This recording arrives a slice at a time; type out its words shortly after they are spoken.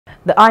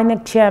The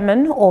INEC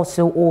Chairman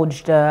also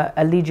urged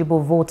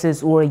eligible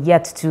voters who are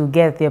yet to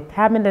get their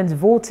permanent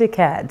voter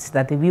cards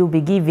that they will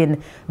be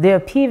given their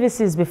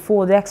PVCs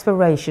before the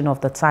expiration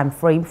of the time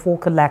frame for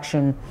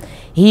collection.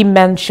 He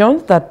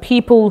mentioned that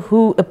people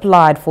who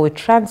applied for a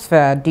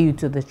transfer due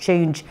to the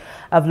change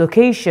of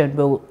location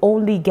will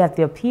only get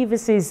their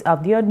PVCs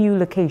at their new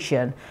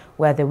location,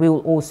 where they will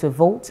also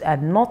vote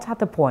and not at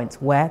the point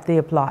where they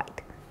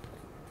applied.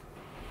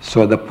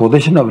 So the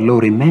position of law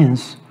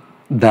remains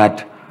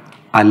that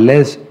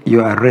unless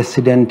you are a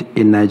resident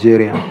in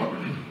Nigeria,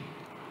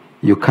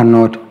 you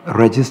cannot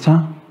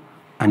register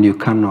and you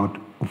cannot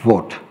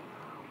vote.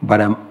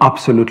 But I'm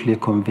absolutely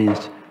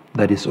convinced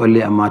that it's only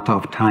a matter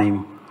of time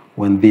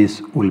when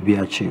this will be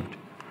achieved.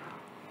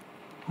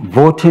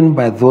 Voting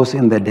by those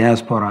in the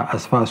diaspora,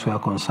 as far as we are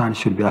concerned,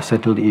 should be a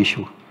settled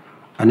issue.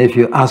 And if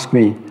you ask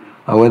me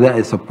whether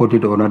I support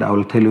it or not, I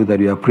will tell you that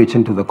we are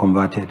preaching to the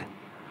converted.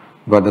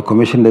 But the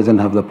Commission doesn't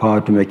have the power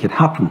to make it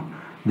happen.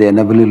 The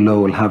enabling law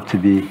will have to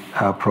be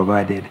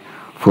provided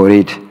for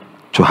it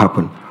to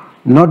happen.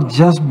 Not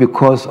just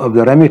because of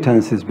the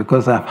remittances,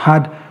 because I've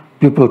had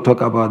people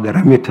talk about the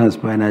remittance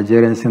by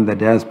Nigerians in the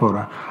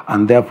diaspora,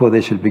 and therefore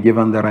they should be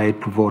given the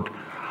right to vote.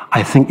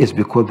 I think it's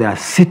because they are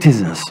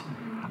citizens,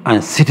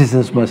 and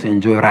citizens must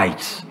enjoy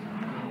rights.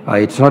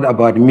 It's not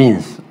about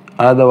means.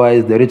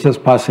 Otherwise, the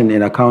richest person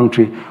in a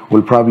country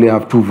will probably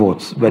have 2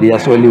 votes, but he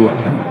has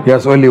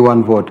only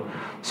one vote.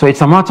 So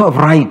it's a matter of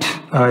right.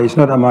 It's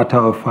not a matter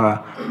of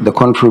the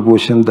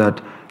contribution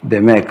that they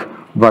make.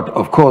 But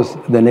of course,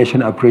 the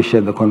nation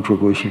appreciates the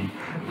contribution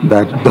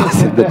that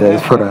those in the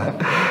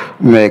diaspora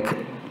make.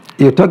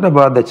 You talked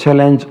about the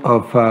challenge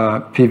of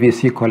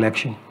PVC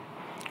collection.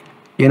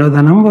 You know,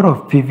 the number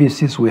of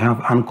PVCs we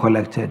have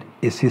uncollected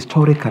is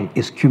historical,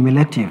 is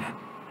cumulative.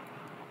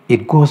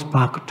 It goes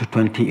back to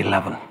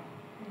 2011.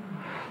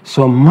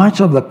 So much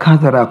of the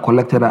cards that are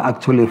collected are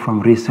actually from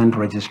recent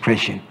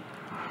registration.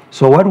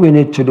 So what we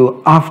need to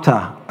do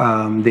after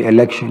the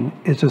election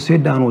is to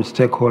sit down with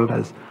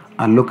stakeholders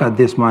and look at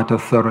this matter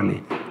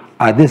thoroughly.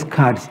 Are these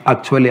cards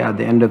actually at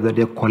the end of the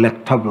day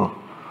collectible,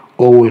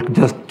 or we'll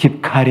just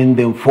keep carrying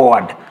them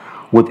forward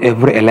with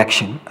every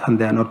election and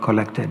they are not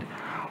collected?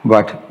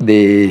 But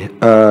the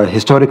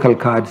historical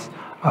cards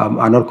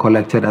are not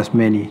collected as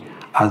many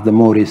as the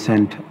more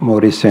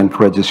recent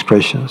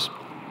registrations.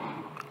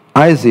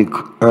 Isaac,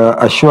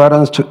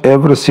 assurance to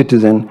every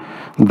citizen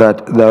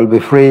that there will be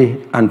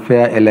free and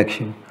fair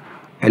election.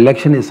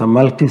 Election is a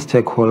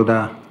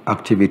multi-stakeholder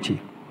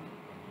activity.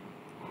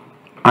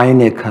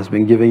 INEC has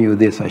been giving you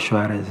these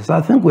assurances.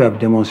 I think we have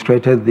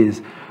demonstrated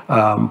this,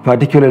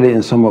 particularly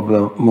in some of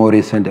the more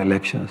recent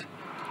elections.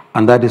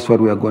 And that is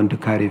what we are going to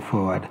carry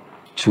forward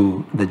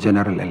to the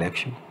general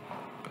election.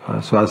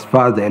 So as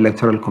far as the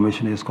Electoral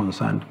Commission is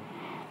concerned,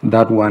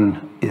 that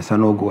one is a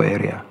no-go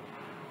area.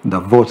 The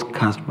votes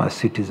cast by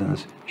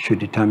citizens should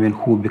determine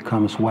who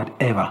becomes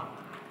whatever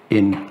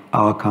in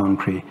our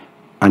country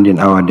and in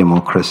our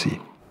democracy.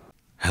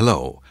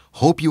 Hello,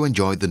 hope you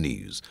enjoyed the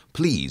news.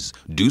 Please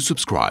do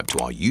subscribe to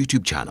our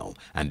YouTube channel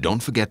and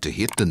don't forget to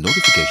hit the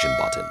notification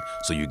button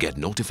so you get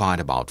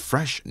notified about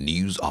fresh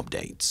news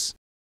updates.